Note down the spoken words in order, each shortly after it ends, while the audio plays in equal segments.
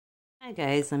Hi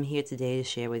guys, I'm here today to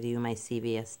share with you my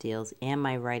CVS deals and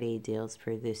my Rite Aid deals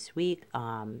for this week,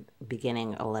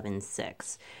 beginning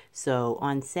 11/6. So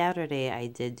on Saturday, I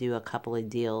did do a couple of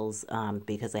deals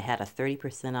because I had a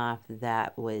 30% off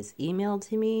that was emailed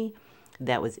to me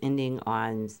that was ending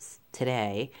on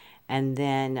today. And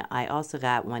then I also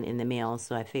got one in the mail,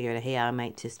 so I figured, hey, I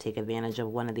might just take advantage of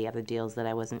one of the other deals that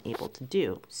I wasn't able to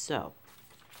do. So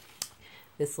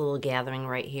this little gathering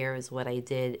right here is what I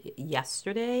did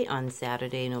yesterday on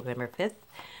Saturday, November 5th.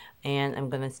 And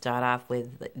I'm going to start off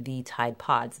with the Tide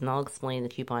Pods, and I'll explain the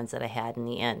coupons that I had in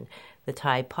the end. The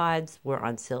Tide Pods were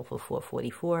on sale for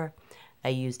 $4.44. I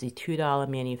used a $2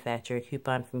 manufacturer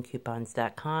coupon from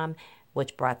coupons.com,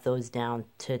 which brought those down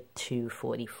to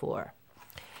 $2.44.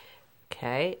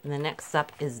 Okay, and the next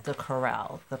up is the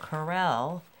Corral. The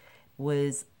Corral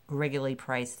was regularly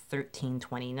priced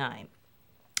 $13.29.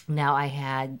 Now I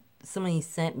had, somebody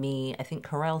sent me, I think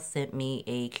Corral sent me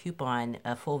a coupon,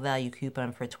 a full value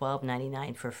coupon for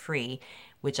 $12.99 for free,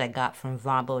 which I got from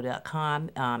Vombo.com.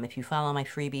 If you follow my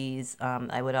freebies,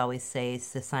 I would always say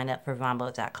to sign up for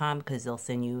Vombo.com because they'll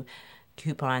send you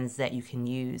coupons that you can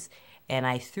use. And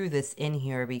I threw this in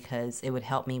here because it would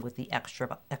help me with the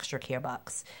extra care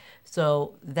box.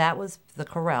 So that was the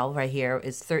Corral right here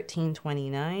is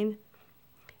 $13.29.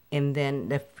 And then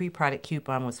the free product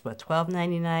coupon was for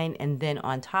 $12.99. And then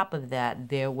on top of that,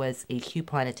 there was a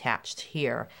coupon attached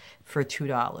here for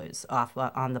 $2 off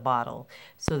on the bottle.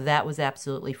 So that was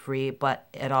absolutely free, but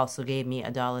it also gave me a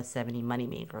 $1.70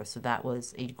 moneymaker. So that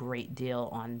was a great deal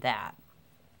on that.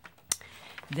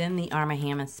 Then the Arm &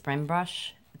 Hammer Spring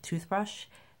Brush toothbrush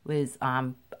was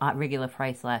regular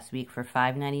price last week for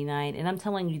 $5.99. And I'm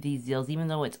telling you these deals, even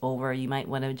though it's over, you might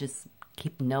want to just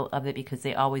keep note of it because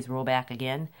they always roll back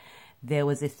again. There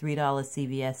was a $3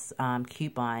 CVS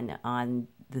coupon on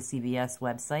the CVS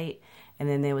website, and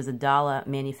then there was a $1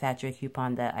 manufacturer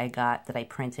coupon that I got that I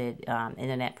printed,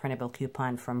 internet printable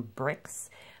coupon from Bricks,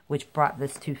 which brought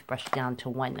this toothbrush down to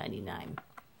 $1.99.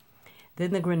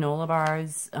 Then the granola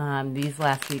bars, these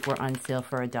last week were on sale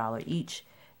for $1 each.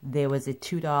 There was a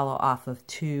 $2 off of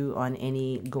 2 on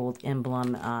any gold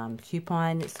emblem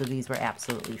coupon, so these were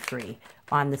absolutely free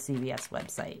on the CVS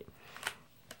website.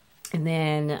 And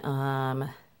then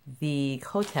the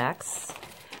Kotex.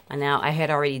 Now, I had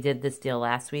already did this deal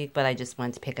last week, but I just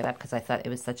wanted to pick it up because I thought it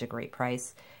was such a great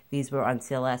price. These were on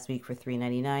sale last week for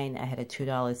 $3.99. I had a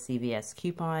 $2 CVS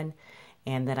coupon,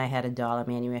 and then I had a $1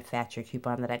 manufacturer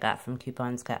coupon that I got from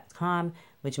coupons.com,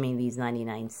 which made these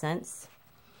 99 cents.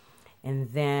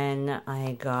 And then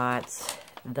I got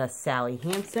the Sally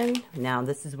Hansen. Now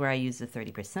this is where I use the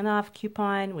 30% off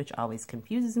coupon, which always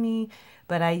confuses me.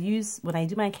 But when I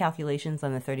do my calculations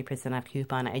on the 30% off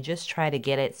coupon, I just try to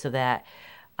get it so that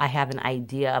I have an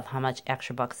idea of how much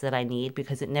extra bucks that I need,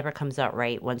 because it never comes out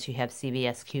right once you have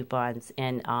CVS coupons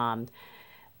and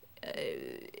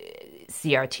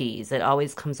CRTs. It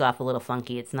always comes off a little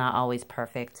funky. It's not always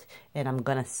perfect, and I'm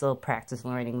gonna still practice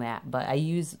learning that, but I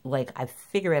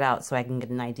figure it out so I can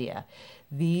get an idea.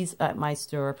 These at my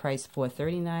store are priced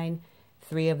 $4.39.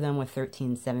 3 of them were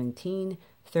 $13.17.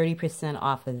 30%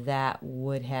 off of that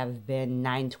would have been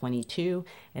 $9.22,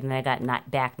 and then I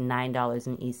got back $9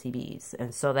 in ECBs,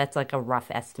 and so that's like a rough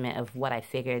estimate of what I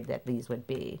figured that these would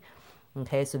be.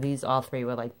 Okay, so these all three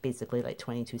were basically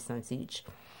 22 cents each.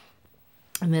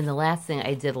 And then the last thing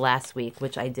I did last week,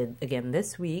 which I did again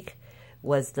this week,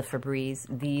 was the Febreze.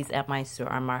 These at my store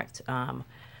are marked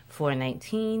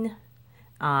 $4.19.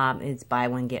 It's buy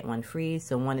one, get one free.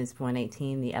 So one is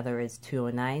 $4.19, the other is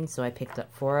 $2.09. So I picked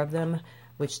up 4 of them,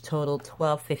 which totaled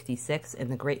 $12.56.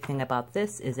 And the great thing about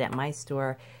this is at my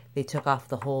store, they took off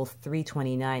the whole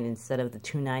 $3.29 instead of the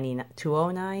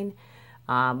 $2.09,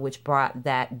 which brought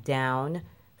that down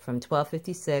from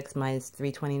 $12.56 minus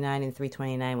 $3.29, and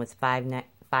 $3.29 was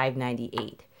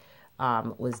 $5.98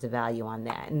 was the value on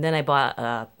that. And then I bought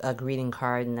a greeting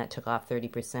card, and that took off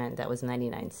 30%. That was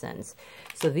 99 cents.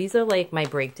 So these are like my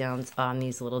breakdowns on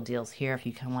these little deals here if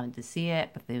you kind of wanted to see it.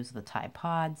 But those are the Tide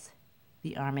Pods,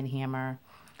 the Arm & Hammer,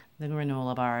 the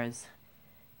granola bars,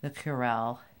 the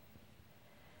Corral,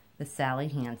 the Sally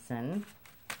Hansen.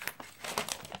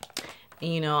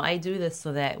 And, you know, I do this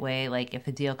so that way, if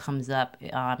a deal comes up,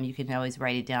 you can always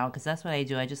write it down, because that's what I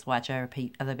do. I just watch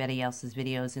everybody else's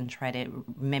videos and try to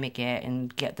mimic it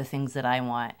and get the things that I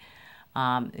want.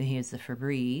 Here's the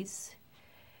Febreze,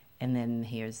 and then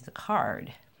here's the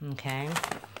card, okay?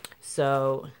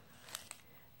 So,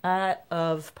 out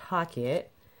of pocket,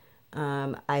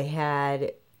 I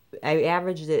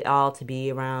averaged it all to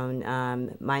be around,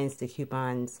 minus the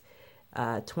coupons,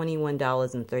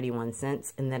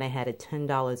 $21.31, and then I had a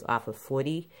 $10 off of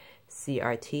 40.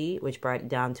 CRT, which brought it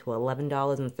down to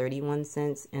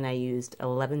 $11.31, and I used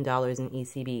 $11 in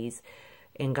ECBs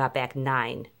and got back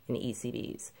 9 in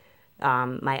ECBs.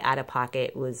 My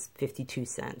out-of-pocket was 52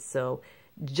 cents. So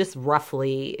just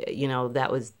roughly, you know,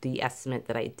 that was the estimate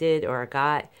that I did or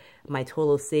got. My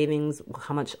total savings,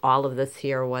 how much all of this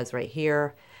here was right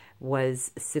here,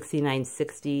 was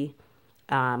 $69.60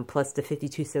 plus the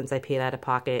 52 cents I paid out of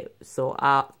pocket. So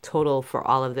total for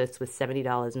all of this was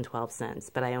 $70.12,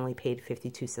 but I only paid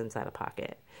 52 cents out of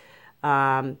pocket.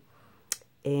 And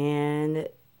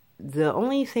the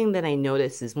only thing that I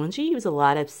noticed is once you use a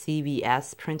lot of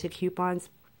CVS printed coupons,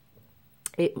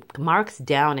 it marks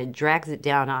down, it drags it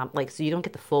down, like, so you don't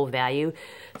get the full value.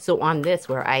 So on this,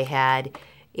 where I had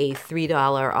a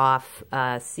 $3 off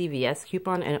CVS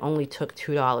coupon, and it only took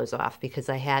 $2 off because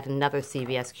I had another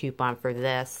CVS coupon for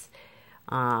this,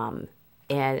 and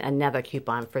another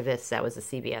coupon for this that was a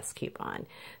CVS coupon.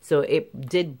 So it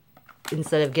did,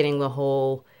 instead of getting the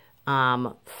whole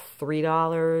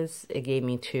 $3, it gave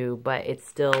me $2, but it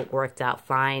still worked out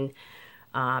fine.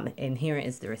 And here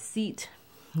is the receipt,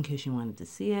 in case you wanted to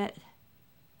see it.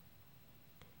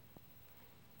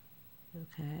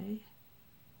 Okay.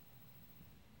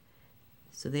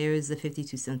 So there is the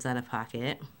 52 cents out of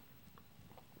pocket.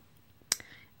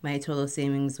 My total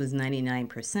savings was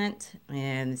 99%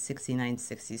 and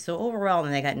 $69.60. So overall,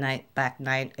 and I got back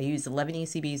 9. I used 11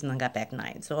 ECBs and I got back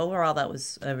 9. So overall, that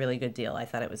was a really good deal. I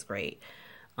thought it was great.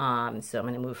 So I'm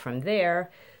going to move from there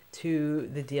to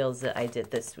the deals that I did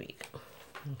this week.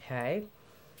 Okay.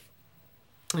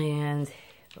 And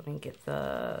let me get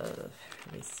the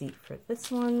receipt for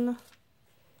this one.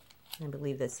 I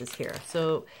believe this is here.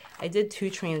 So I did 2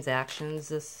 transactions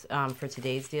this for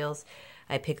today's deals.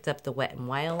 I picked up the Wet n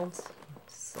Wild.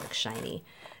 It's like shiny.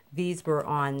 These were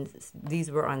on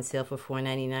sale for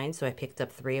 $4.99. So I picked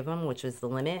up 3 of them, which was the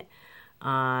limit.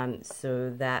 So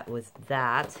that was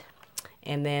that.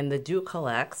 And then the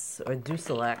Ducalex or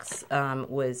Ducelex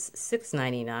was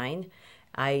 $6.99.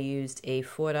 I used a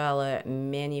 $4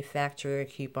 manufacturer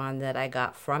coupon that I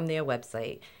got from their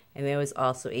website. And there was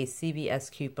also a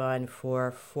CVS coupon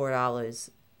for $4.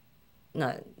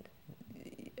 No,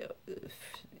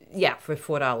 yeah, for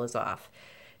 $4 off.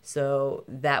 So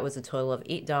that was a total of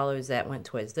 $8 that went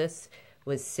towards this.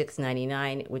 Was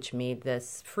 $6.99, which made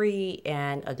this free,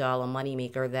 and a $1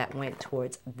 moneymaker that went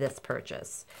towards this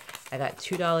purchase. I got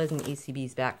 $2 in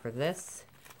ECBs back for this,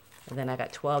 and then I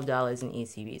got $12 in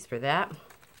ECBs for that.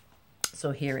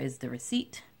 So here is the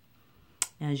receipt.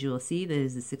 As you will see,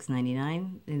 there's the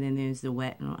 $6.99, and then there's the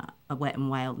Wet n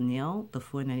Wild nail, the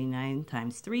 $4.99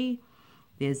 times 3.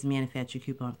 There's the manufacturer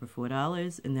coupon for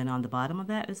 $4, and then on the bottom of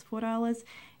that is $4,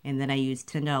 and then I used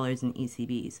 $10 in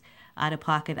ECBs. Out of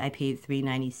pocket, I paid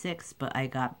 $3.96, but I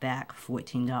got back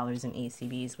 $14 in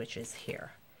ECBs, which is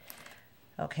here.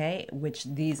 Okay, which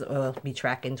these will be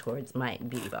tracking towards my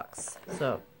beauty bucks.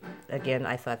 So again,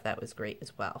 I thought that was great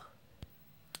as well.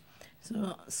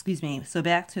 So, excuse me. So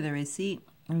back to the receipt.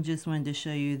 I just wanted to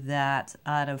show you that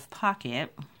out of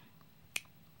pocket,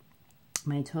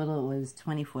 my total was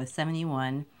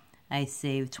 $24.71. I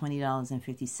saved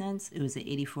 $20.50. It was an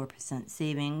 84%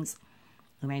 savings,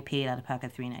 and I paid out of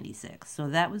pocket $3.96. So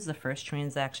that was the first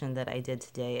transaction that I did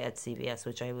today at CVS,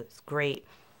 which was great,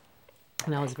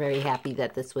 and I was very happy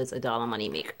that this was a $1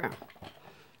 moneymaker.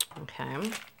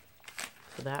 Okay,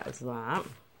 so that is that.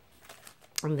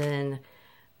 And then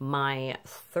my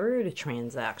third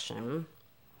transaction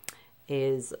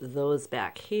is those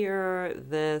back here,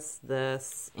 this,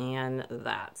 and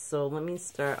that. So let me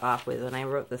start off with, and I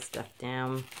wrote this stuff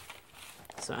down,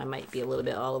 so I might be a little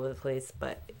bit all over the place,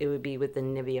 but it would be with the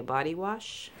Nivea body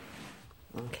wash,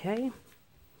 okay,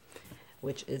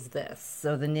 which is this.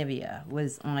 So the Nivea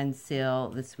was on sale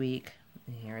this week.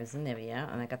 Here is the Nivea,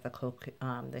 and I got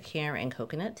the Care and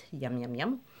Coconut, yum, yum,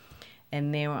 yum.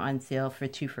 And they were on sale for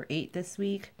 2 for $8 this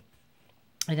week.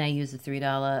 And I used a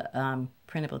 $3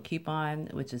 printable coupon,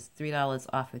 which is $3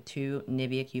 off of 2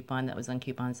 Nivea coupon that was on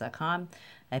coupons.com.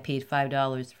 I paid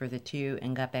 $5 for the 2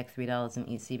 and got back $3 in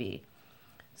ECB.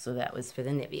 So that was for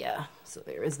the Nivea. So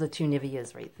there is the 2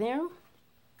 Niveas right there.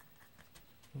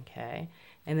 Okay.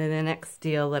 And then the next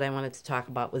deal that I wanted to talk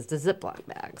about was the Ziploc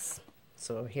bags.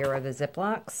 So here are the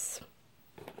Ziplocs.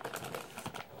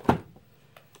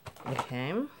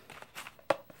 Okay.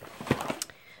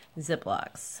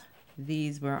 Ziplocs.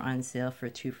 These were on sale for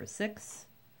 2 for $6.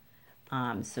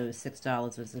 So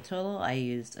 $6 was the total. I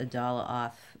used a $1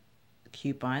 off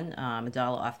coupon, a $1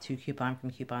 off 2 coupon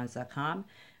from coupons.com,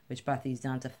 which brought these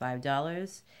down to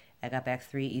 $5. I got back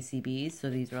 3 ECBs, so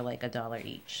these were like $1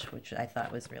 each, which I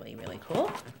thought was really, really cool.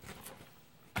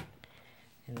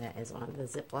 And that is on the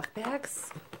Ziploc bags.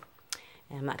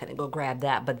 I'm not going to go grab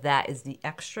that, but that is the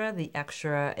extra. The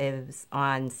extra is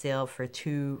on sale for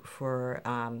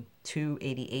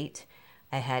 $2.88.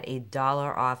 I had a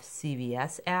 $1 off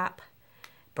CVS app.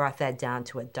 Brought that down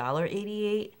to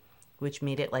 $1.88, which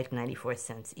made it like 94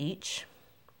 cents each.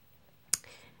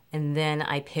 And then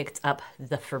I picked up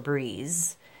the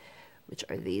Febreze, which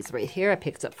are these right here. I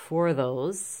picked up 4 of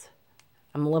those.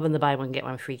 I'm loving the buy one, get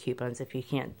one free coupons if you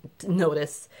can't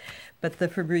notice. But the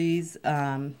Febreze,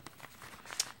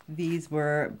 these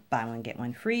were buy one, get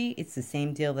one free. It's the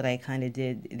same deal that I kind of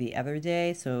did the other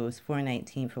day. So it was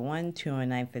 $4.19 for one,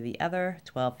 $2.09 for the other,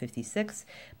 $12.56.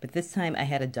 But this time I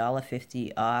had a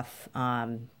 $1.50 off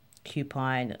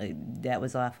coupon. That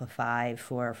was off of 5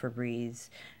 for Febreze,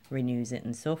 Renews It,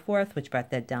 and so forth, which brought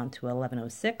that down to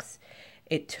 $11.06.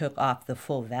 It took off the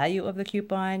full value of the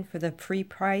coupon for the free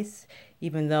price.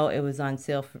 Even though it was on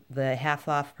sale, the half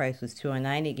off price was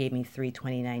 $2.09. It gave me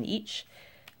 $3.29 each.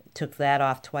 Took that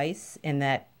off twice, and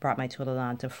that brought my total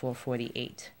down to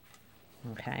 $4.48.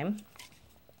 Okay,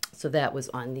 so that was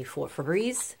on the 4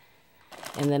 Febreze.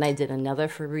 And then I did another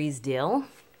Febreze deal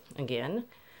again,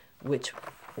 which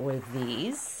were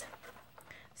these.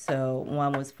 So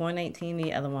one was $4.19,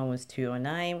 the other one was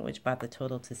 $2.09, which brought the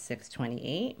total to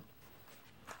 $6.28.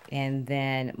 And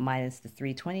then minus the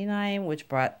 $3.29, which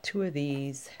brought 2 of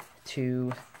these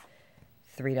to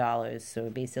 $3, so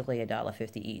basically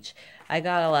 $1.50 each. I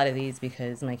got a lot of these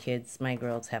because my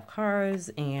girls have cars,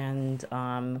 and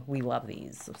we love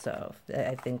these. So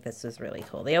I think this is really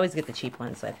cool. They always get the cheap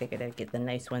ones, so I figured I'd get the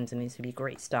nice ones, and these would be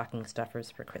great stocking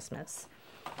stuffers for Christmas.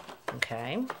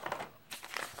 Okay.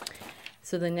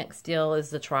 So the next deal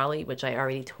is the trolley, which I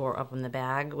already tore up in the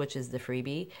bag, which is the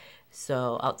freebie.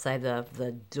 So outside of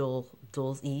the dual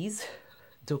ease,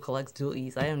 dual collects, dual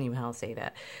ease, I don't even know how to say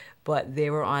that. But they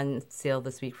were on sale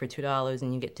this week for $2,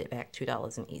 and you get back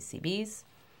 $2 in ACBs.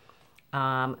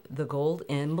 The gold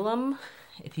emblem,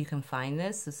 if you can find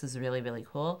this is really, really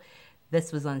cool.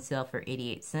 This was on sale for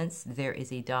 88 cents. There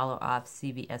is a $1 off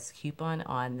CVS coupon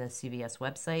on the CVS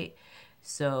website.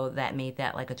 So that made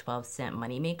that like a 12-cent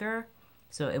moneymaker.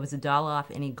 So it was $1 off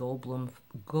any gold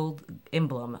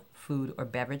emblem food or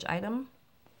beverage item.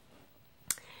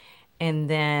 And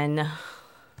then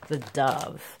the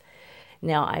Dove.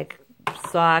 Now, I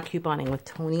saw couponing with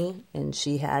Tony, and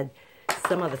she had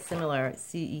some of the similar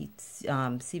CVS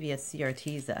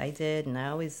CRTs that I did, and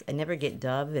I never get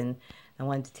Dove, and I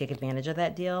wanted to take advantage of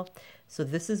that deal. So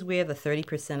this is where the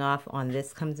 30% off on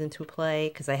this comes into play,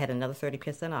 because I had another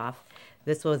 30% off.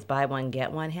 This was buy one,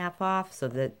 get one half off, so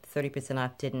the 30%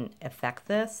 off didn't affect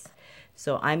this.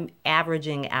 So I'm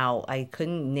averaging out. I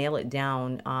couldn't nail it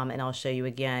down, and I'll show you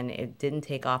again. It didn't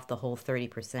take off the whole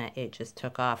 30%. It just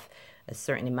took off a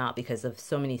certain amount because of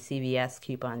so many CVS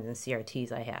coupons and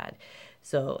CRTs I had.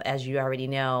 So as you already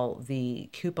know, the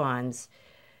coupons,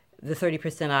 the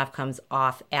 30% off comes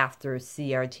off after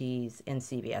CRTs and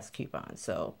CVS coupons.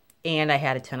 So, and I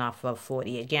had a 10 off of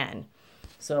 40 again.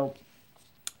 So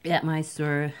at my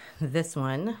store, this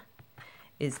one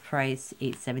is priced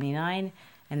 $8.79,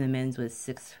 and the men's was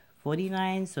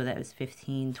 $6.49, so that was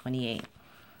 $15.28.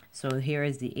 So here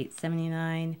is the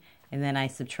 $8.79, and then I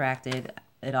subtracted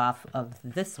it off of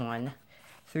this one.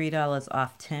 $3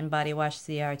 off 10 body wash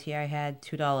CRT I had,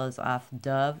 $2 off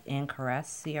Dove and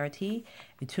Caress CRT,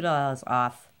 and $2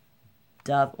 off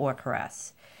Dove or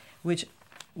Caress, which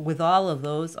with all of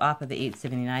those off of the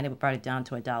 $8.79, it brought it down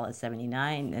to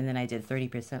 $1.79, and then I did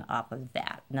 30% off of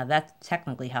that. Now that's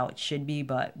technically how it should be,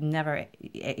 but never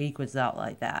equals out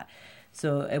like that.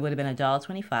 So it would have been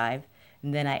 $1.25,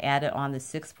 and then I added on the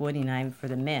 $6.49 for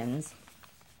the men's,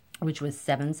 which was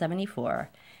 $7.74.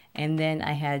 And then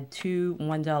I had 2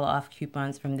 $1 off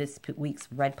coupons from this week's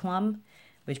Red Plum,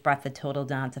 which brought the total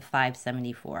down to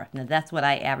 $5.74. Now that's what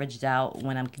I averaged out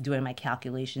when I'm doing my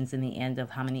calculations in the end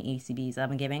of how many ACBs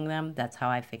I'm giving them. That's how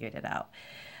I figured it out.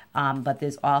 But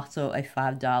there's also a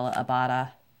 $5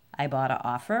 Ibotta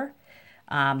offer.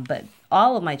 But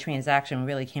all of my transaction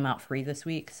really came out free this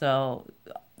week. So,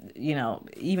 you know,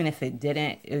 even if it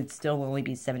didn't, it would still only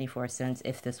be 74 cents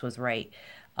if this was right.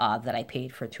 That I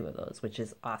paid for 2 of those, which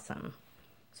is awesome.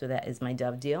 So that is my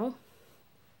Dove deal.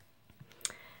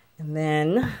 And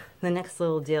then the next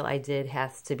little deal I did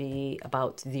has to be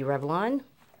about the Revlon.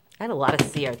 I had a lot of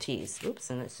CRTs. Oops,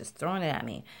 and it's just throwing it at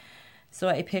me. So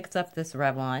I picked up this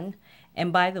Revlon.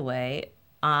 And by the way,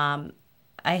 I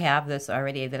have this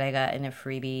already that I got in a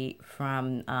freebie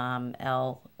from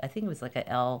I think it was like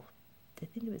I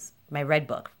think it was my Red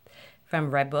Book.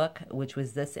 From Red Book, which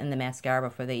was this and the mascara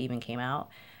before they even came out.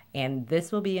 And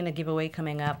this will be in a giveaway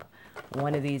coming up.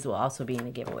 One of these will also be in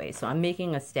a giveaway. So I'm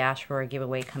making a stash for a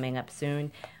giveaway coming up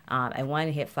soon. I want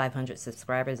to hit 500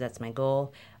 subscribers. That's my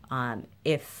goal.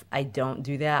 If I don't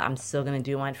do that, I'm still going to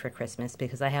do one for Christmas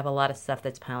because I have a lot of stuff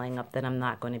that's piling up that I'm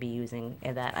not going to be using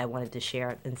and that I wanted to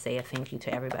share and say a thank you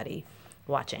to everybody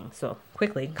watching. So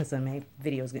quickly, because my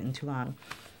video is getting too long.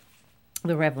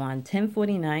 The Revlon,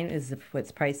 $10.49 is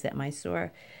what's priced at my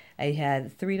store. I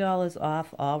had $3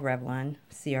 off all Revlon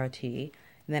CRT.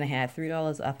 And then I had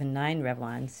 $3 off a 9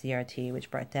 Revlon CRT, which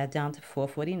brought that down to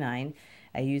 $4.49.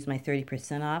 I used my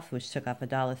 30% off, which took off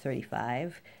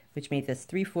 $1.35, which made this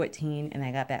 $3.14, and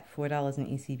I got back $4 in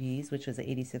ECBs, which was an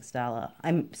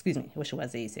 $86. Which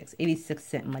was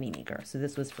 86-cent moneymaker. So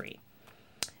this was free.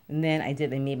 And then I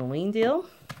did the Maybelline deal.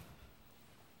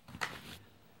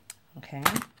 Okay.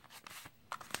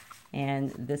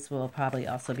 And this will probably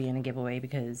also be in a giveaway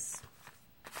because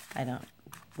I don't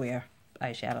wear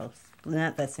eyeshadows.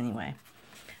 Not this anyway.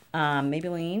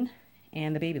 Maybelline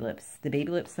and the Baby Lips. The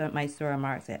Baby Lips at my store are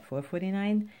marked at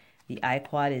 $4.49. The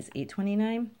iQuad is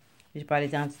 $8.29, which brought it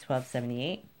down to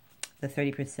 $12.78. The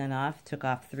 30% off took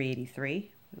off $3.83,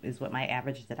 is what my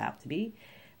averaged it out to be,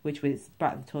 which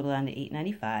brought the total down to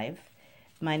 $8.95.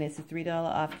 Minus the $3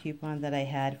 off coupon that I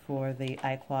had for the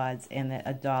iQuads and the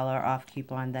 $1 off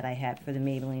coupon that I had for the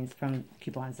Maybellines from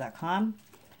coupons.com,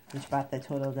 which brought the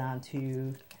total down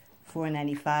to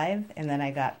 $4.95, and then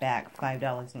I got back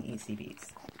 $5 in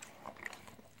ECBs.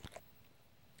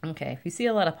 Okay, if you see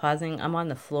a lot of pausing, I'm on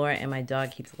the floor and my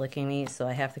dog keeps licking me, so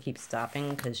I have to keep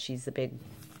stopping because she's a big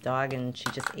dog and she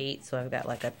just ate, so I've got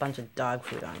like a bunch of dog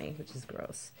food on me, which is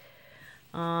gross.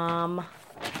 And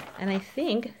I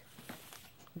think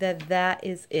that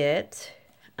is it.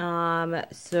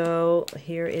 So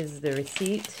here is the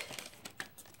receipt.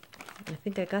 I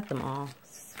think I got them all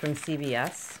from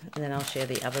CVS, and then I'll share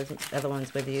the other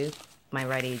ones with you, my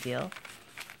Rite Aid deal.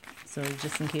 So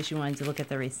just in case you wanted to look at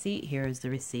the receipt, here's the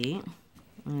receipt.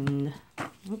 And,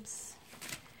 oops,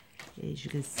 as you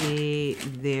can see,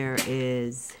 there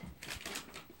is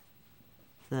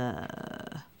the,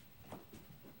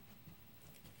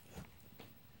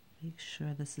 make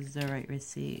sure this is the right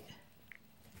receipt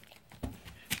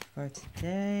for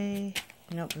today.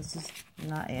 Nope, this is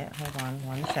not it. Hold on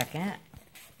one second.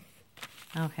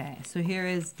 Okay, so here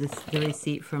is the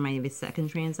receipt for my second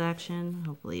transaction.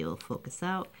 Hopefully it'll focus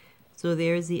out. So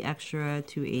there's the extra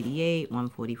 $2.88,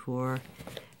 $1.44.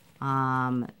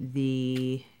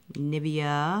 The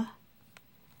Nivea,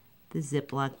 the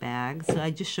Ziploc bag. So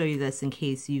I just show you this in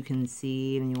case you can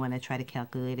see and you want to try to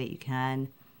calculate it, you can.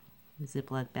 The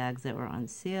Ziploc bags that were on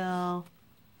sale.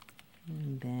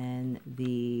 And then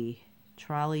the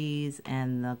trolleys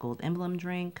and the gold emblem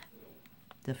drink.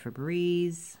 The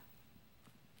Febreze.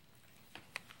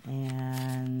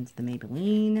 And the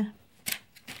Maybelline,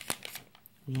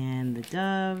 and the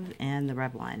Dove, and the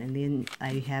Revlon. And then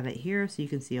I have it here so you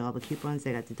can see all the coupons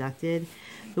that got deducted.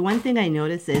 The one thing I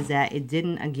noticed is that it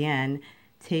didn't, again,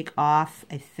 take off,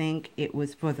 I think it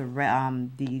was for the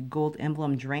gold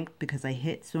emblem drink, because I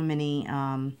hit so many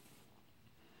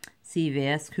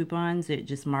CVS coupons, it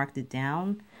just marked it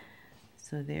down.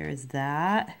 So there's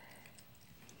that.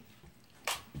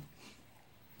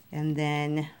 And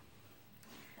then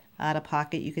out of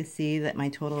pocket, you can see that my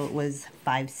total was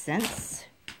 5 cents.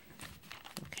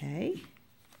 Okay.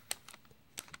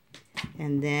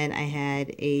 And then I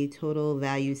had a total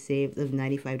value saved of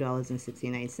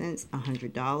 $95.69,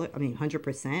 $100,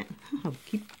 100%. I'll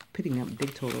keep putting up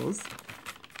big totals.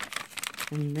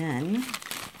 And then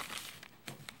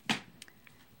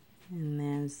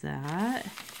there's that.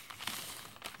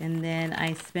 And then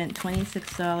I spent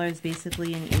 $26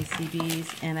 basically in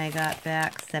ECBs, and I got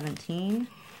back $17.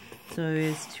 So it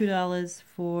was $2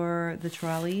 for the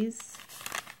trolleys,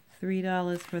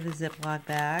 $3 for the Ziploc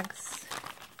bags,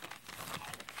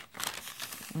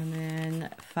 and then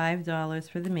 $5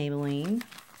 for the Maybelline,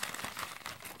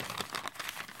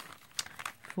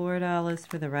 $4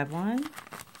 for the Revlon,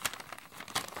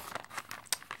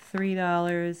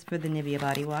 $3 for the Nivea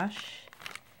body wash,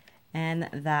 and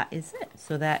that is it.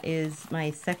 So that is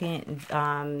my second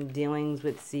dealings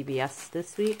with CVS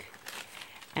this week.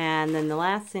 And then the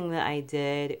last thing that I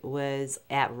did was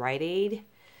at Rite Aid,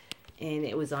 and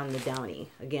it was on the Downy.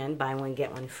 Again, buy one,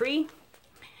 get one free.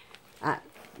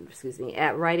 Excuse me.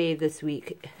 At Rite Aid this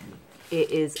week,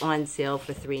 it is on sale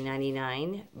for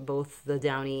 $3.99, both the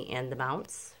Downy and the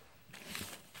Bounce.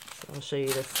 So I'll show you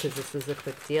this because this was a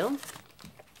quick deal.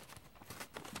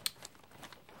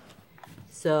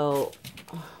 So,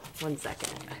 one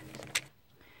second.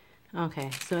 Okay,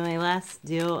 so my last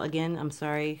deal, again, I'm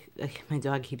sorry, my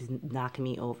dog keeps knocking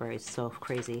me over, it's so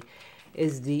crazy,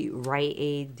 is the Rite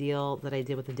Aid deal that I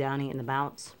did with the Downy and the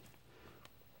Bounce.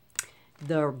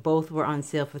 Both were on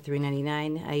sale for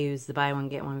 $3.99. I used the buy one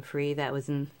get one free. That was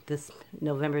in this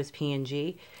November's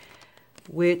P&G,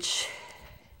 which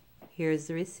here's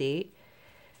the receipt.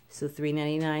 So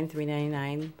 $3.99,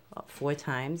 $3.99 4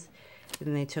 times.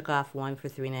 Then they took off one for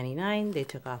 $3.99. They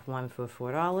took off one for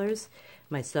 $4.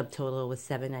 My subtotal was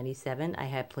 $7.97. I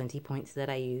had plenty points that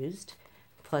I used,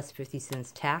 plus 50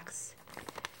 cents tax.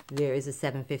 There is a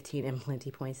 $7.15 in plenty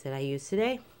points that I used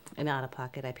today. And out of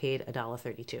pocket, I paid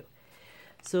 $1.32.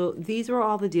 So these were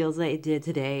all the deals that I did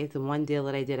today. The one deal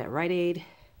that I did at Rite Aid,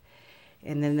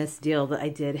 and then this deal that I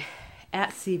did at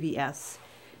CVS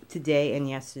today and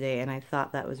yesterday, and I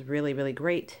thought that was really, really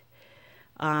great.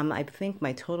 I think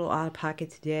my total out of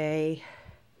pocket today,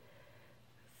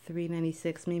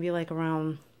 $3.96, maybe like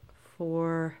around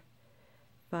 $5 or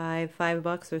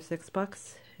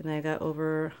 $6, and I got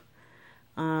over,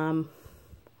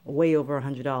 way over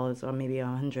 $100, or maybe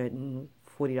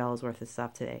 $140 worth of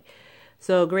stuff today.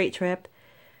 So great trip,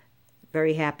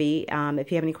 very happy.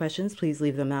 If you have any questions, please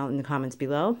leave them out in the comments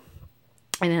below.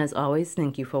 And as always,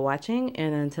 thank you for watching.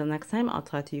 And until next time, I'll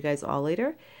talk to you guys all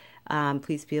later.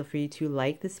 Please feel free to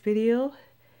like this video,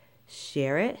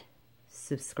 share it,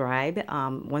 subscribe.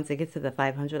 Once I get to the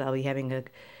 500, I'll be having a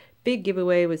big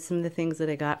giveaway with some of the things that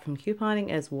I got from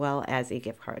couponing, as well as a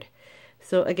gift card.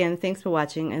 So again, thanks for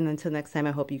watching. And until next time,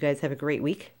 I hope you guys have a great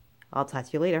week. I'll talk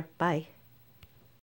to you later. Bye.